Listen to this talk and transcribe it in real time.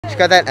She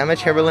got that Emma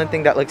Chamberlain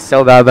thing that looks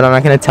so bad, but I'm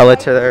not gonna tell it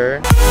to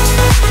her.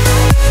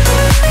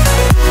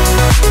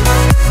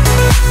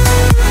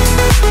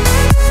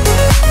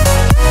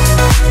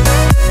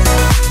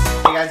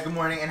 Hey guys, good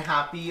morning and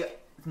happy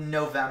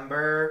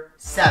November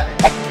 7th.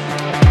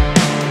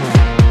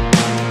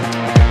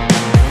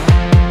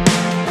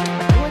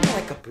 Going to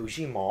like a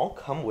bougie mall?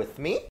 Come with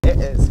me. It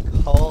is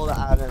cold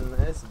out in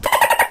this.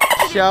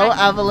 Show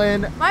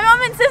Evelyn. My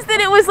mom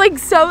insisted it was like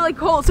so like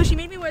cold, so she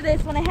made me wear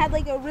this when I had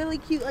like a really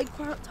cute like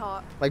crop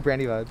top. Like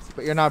Brandy vibes,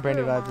 but you're not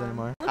Brandy vibes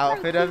anymore.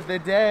 Outfit of the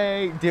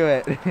day. Do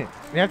it.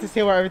 We have to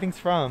say where everything's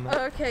from.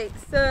 Okay,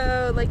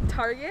 so like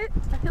Target.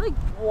 I feel like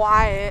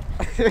Wyatt.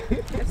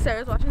 If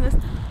Sarah's watching this,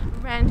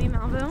 Brandy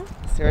Melville.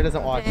 Sarah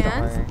doesn't watch, don't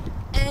worry.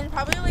 And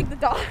probably like the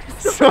dollar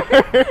store.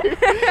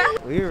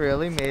 We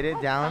really made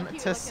it down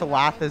to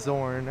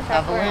Swathazorn.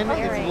 Evelyn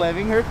is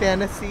living her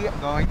fantasy,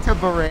 going to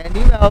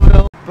Brandy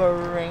Melville.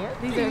 Brandy.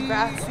 These are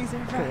brats. These are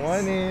brats. Come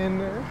on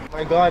in. Oh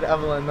my God,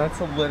 Evelyn,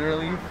 that's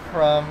literally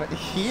from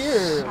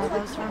here. Oh,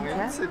 that's from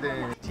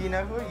Coincidence. Do you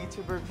know who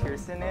YouTuber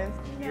Pearson is?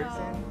 No.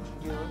 Pearson,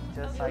 you look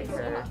just like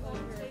her.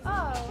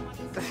 Oh.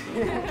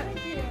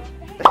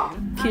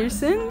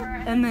 Pearson,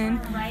 and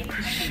then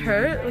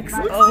shirt looks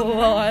a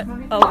lot.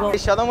 Hey,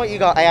 show them what you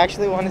got. I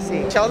actually want to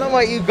see. Show them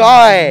what you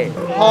got.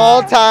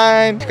 Whole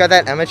time. She got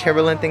that Emma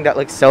Chamberlain thing that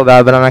looks so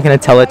bad, but I'm not gonna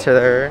tell it to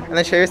her. And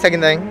then show your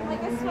second thing.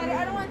 Like a sweater.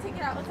 I don't want to take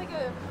it out. It's like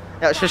a.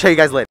 Yeah, she'll show you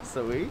guys later.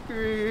 Sweet.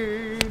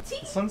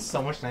 This one's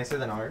so much nicer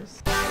than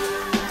ours.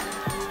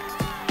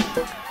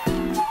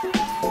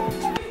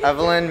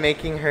 Evelyn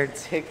making her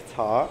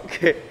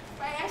TikTok.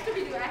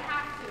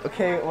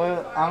 Okay,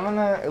 well, I'm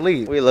gonna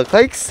leave. We look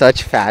like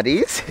such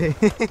fatties.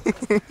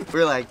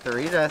 We're like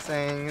 3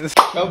 dressings.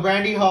 Show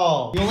Brandy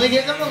haul. You only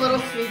give them a little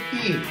sneak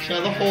peek.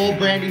 Show the whole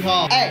Brandy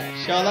haul. Hey,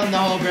 show them the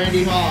whole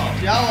Brandy haul.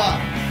 Show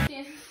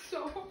them.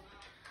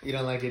 You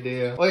don't like it, do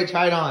you? Wait,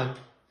 try it on.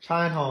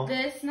 Try and haul.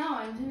 This, no,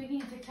 I'm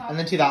making a TikTok. And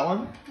then to that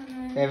one?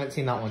 They haven't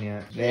seen that one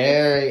yet.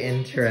 Very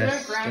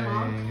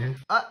interesting.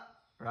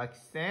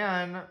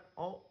 Roxanne.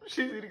 Oh,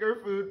 she's eating her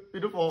food.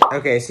 Beautiful.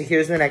 Okay, so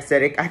here's the next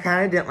edit. I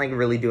kind of didn't like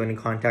really do any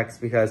context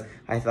because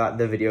I thought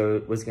the video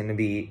was going to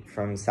be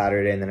from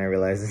Saturday and then I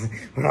realized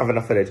we don't have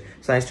enough footage.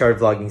 So I started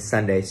vlogging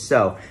Sunday.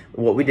 So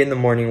what we did in the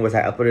morning was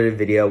I uploaded a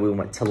video. We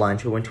went to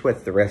lunch. We went to a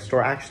thrift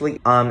store actually.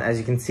 As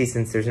you can see,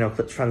 since there's no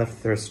clips from the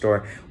thrift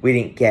store, we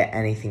didn't get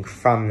anything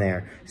from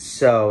there.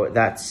 So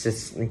that's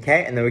just,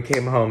 okay. And then we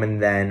came home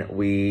and then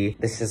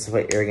this is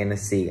what you're going to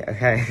see,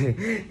 okay?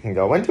 You can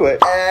go into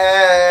it.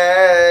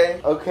 Hey!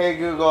 Okay,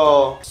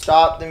 Google,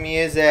 stop the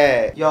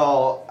music.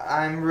 Y'all,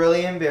 I'm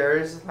really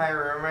embarrassed with my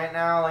room right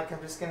now. Like,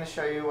 I'm just gonna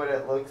show you what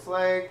it looks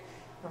like.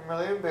 I'm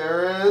really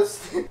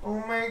embarrassed. Oh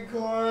my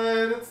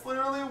God, it's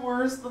literally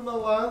worse than the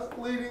last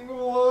cleaning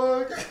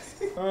vlog.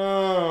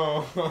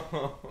 Oh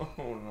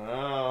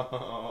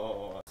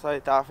no. So I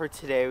thought for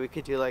today we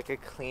could do like a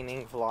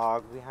cleaning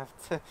vlog. We have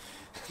to...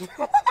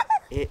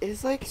 It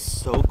is like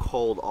so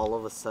cold all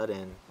of a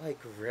sudden. Like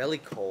really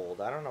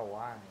cold. I don't know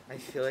why. I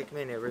feel like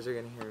my neighbors are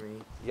gonna hear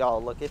me.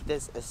 Y'all, look at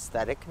this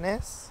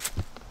aestheticness.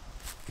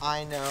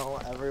 I know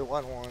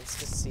everyone wants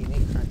to see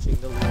me crunching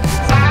the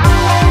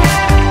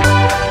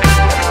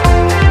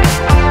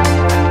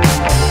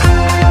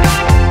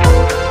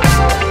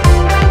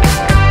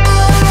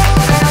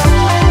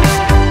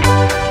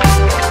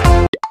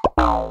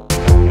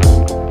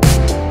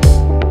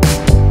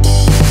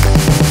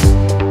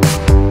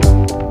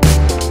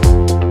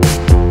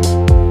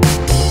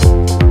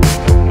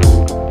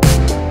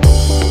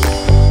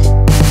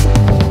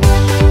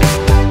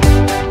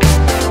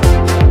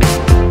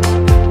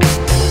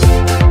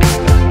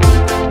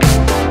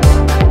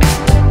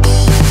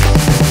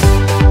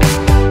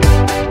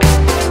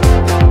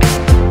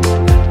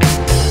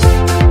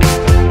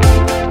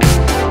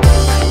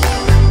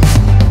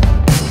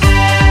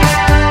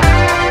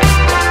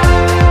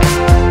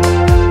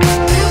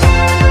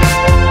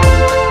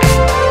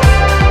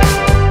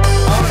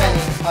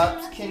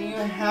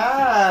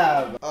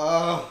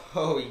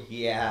Oh,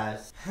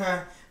 yes.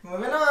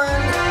 Moving on.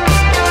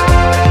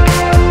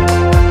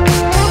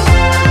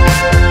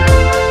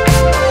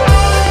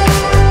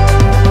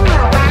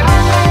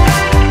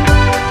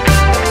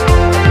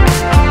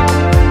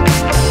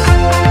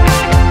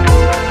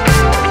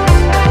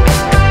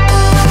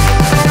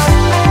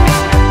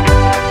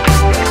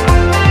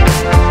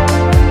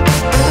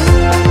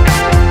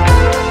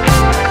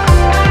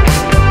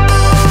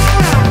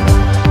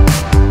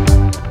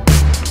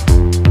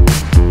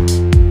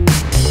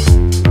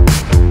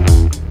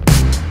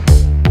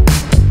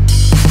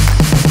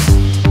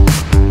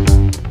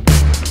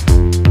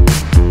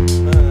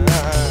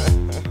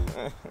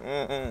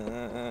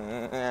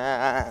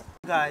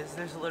 Guys,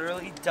 there's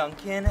literally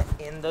Dunkin'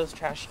 in those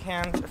trash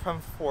cans from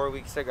 4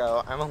 weeks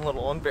ago. I'm a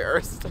little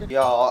embarrassed.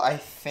 Y'all, I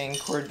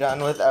think we're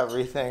done with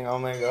everything. Oh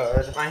my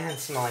God. My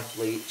hands smell like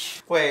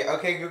bleach. Wait,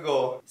 okay,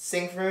 Google.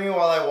 Sing for me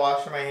while I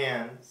wash my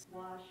hands.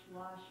 Wash,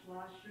 wash,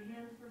 wash your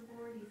hands for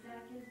 40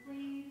 seconds,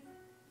 please.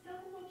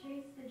 Soap will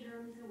chase the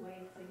germs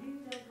away so you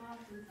don't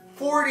constantly.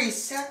 40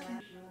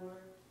 seconds?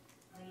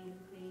 Clean,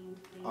 clean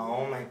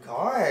Oh my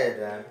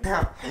god.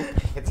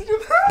 It's here.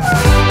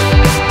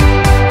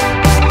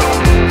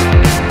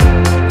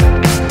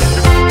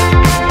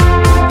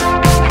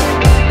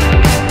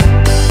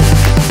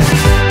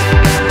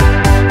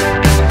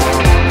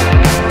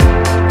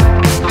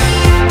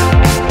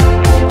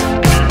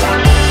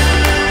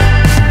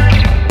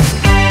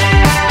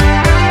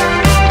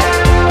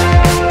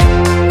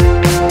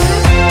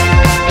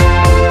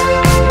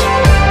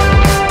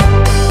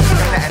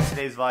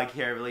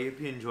 I really hope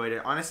you enjoyed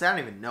it. Honestly, I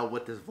don't even know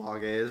what this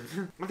vlog is.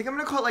 I think I'm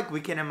gonna call it like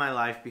weekend in my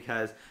life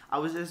because it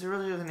was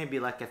really gonna be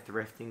like a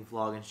thrifting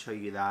vlog and show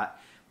you that.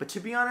 But to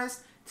be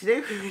honest,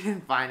 today we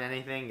didn't find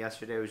anything.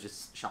 Yesterday was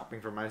just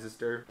shopping for my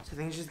sister. So I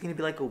think it's just gonna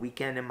be like a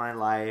weekend in my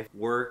life.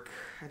 Work.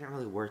 I didn't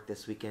really work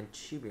this weekend,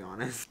 to be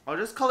honest. I'll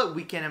just call it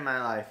weekend in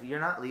my life. You're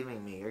not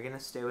leaving me. You're gonna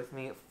stay with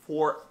me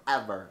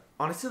forever.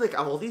 Honestly, like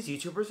all these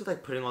YouTubers are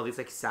like putting all these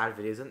like sad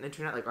videos on the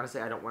internet. Like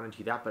honestly, I don't want to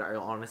do that, but I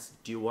honestly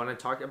do want to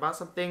talk about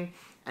something.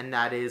 And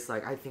that is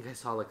like, I think I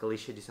saw like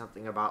Alicia do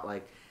something about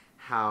like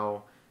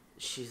how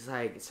she's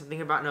like something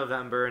about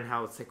November and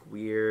how it's like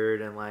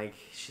weird and like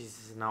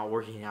she's not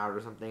working out or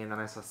something. And then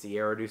I saw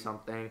Sierra do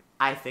something.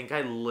 I think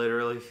I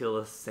literally feel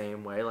the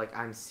same way. Like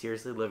I'm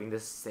seriously living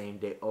this same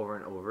day over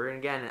and over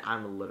again, and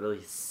I'm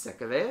literally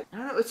sick of it. I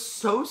don't know, it's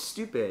so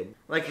stupid.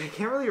 Like I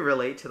can't really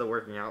relate to the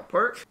working out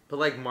part, but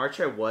like March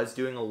I was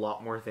doing a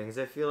lot more things.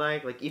 I feel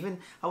like even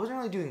I wasn't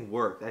really doing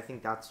work. I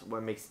think that's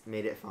what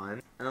made it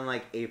fun. And then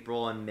like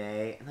April and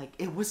May, and like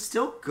it was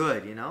still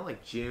good, you know,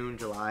 like June,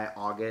 July,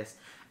 August.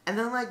 And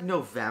then like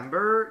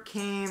November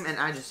came and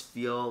I just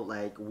feel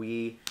like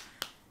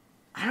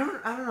I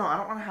don't know, I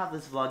don't want to have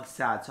this vlog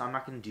sad, so I'm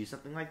not going to do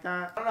something like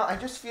that. I don't know, I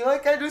just feel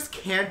like I just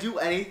can't do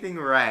anything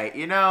right,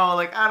 you know?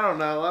 Like, I don't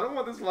know, I don't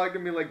want this vlog to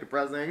be like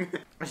depressing.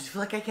 I just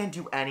feel like I can't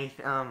do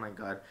anything, oh my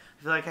god.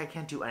 I feel like I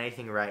can't do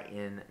anything right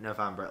in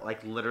November.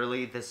 Like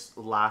literally this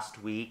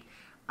last week,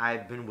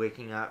 I've been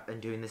waking up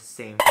and doing the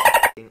same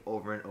thing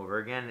over and over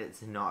again.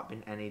 It's not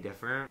been any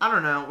different. I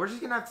don't know. We're just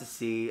gonna have to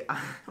see.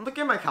 I'm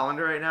looking at my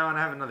calendar right now and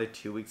I have another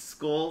 2 weeks of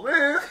school.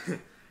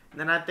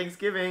 Then at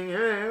Thanksgiving,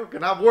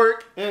 gonna have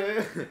work.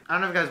 I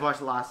don't know if you guys watched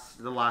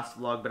the last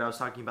vlog, but I was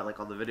talking about like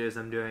all the videos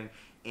I'm doing.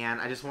 And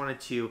I just wanted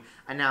to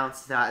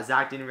announce that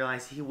Zach didn't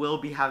realize he will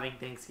be having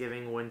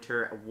Thanksgiving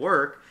winter at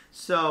work.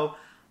 So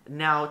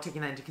now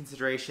taking that into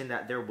consideration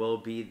that there will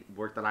be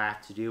work that I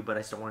have to do, but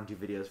I still want to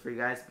do videos for you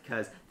guys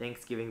because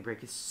Thanksgiving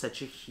break is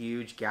such a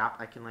huge gap.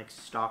 I can like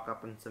stock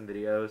up on some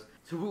videos.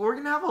 So we're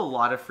gonna have a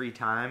lot of free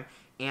time.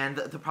 And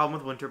the problem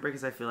with winter break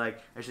is I feel like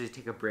I should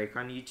take a break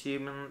on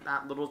YouTube in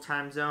that little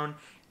time zone.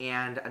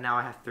 And now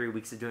I have 3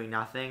 weeks of doing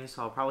nothing,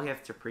 so I'll probably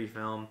have to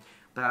pre-film.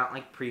 But I don't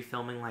like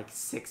pre-filming like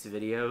 6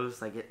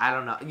 videos. Like, I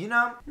don't know. You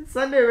know, it's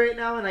Sunday right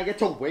now and I get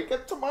to wake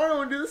up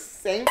tomorrow and do the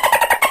same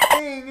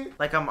thing.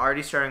 Like, I'm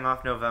already starting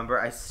off November.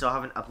 I still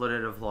haven't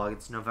uploaded a vlog.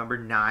 It's November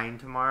 9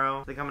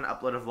 tomorrow. I think I'm gonna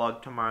upload a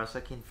vlog tomorrow so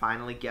I can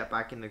finally get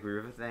back in the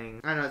groove of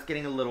things. I know it's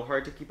getting a little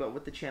hard to keep up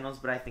with the channels,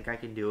 but I think I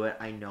can do it.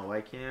 I know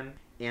I can.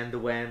 And the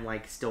way I'm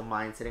like still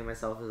mindsetting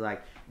myself is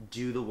like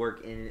do the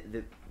work in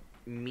the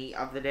meat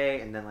of the day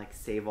and then like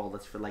save all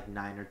this for like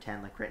 9 or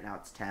 10. Like right now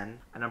it's 10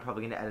 and I'm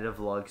probably gonna edit a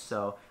vlog,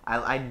 so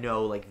I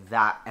know like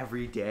that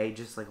every day,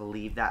 just like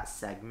leave that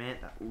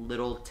segment, that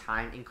little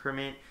time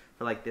increment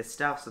for like this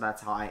stuff. So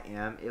that's how I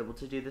am able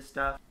to do this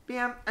stuff. But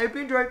yeah, I hope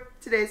you enjoyed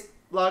today's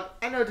vlog.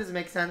 I know it doesn't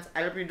make sense.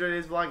 I hope you enjoyed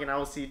today's vlog and I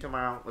will see you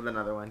tomorrow with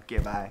another one.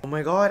 Goodbye. Oh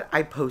my god,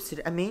 I posted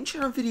a main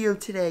channel video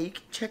today. You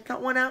can check that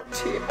one out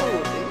too.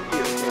 Oh, thank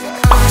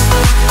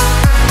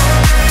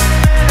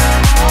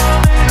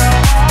you.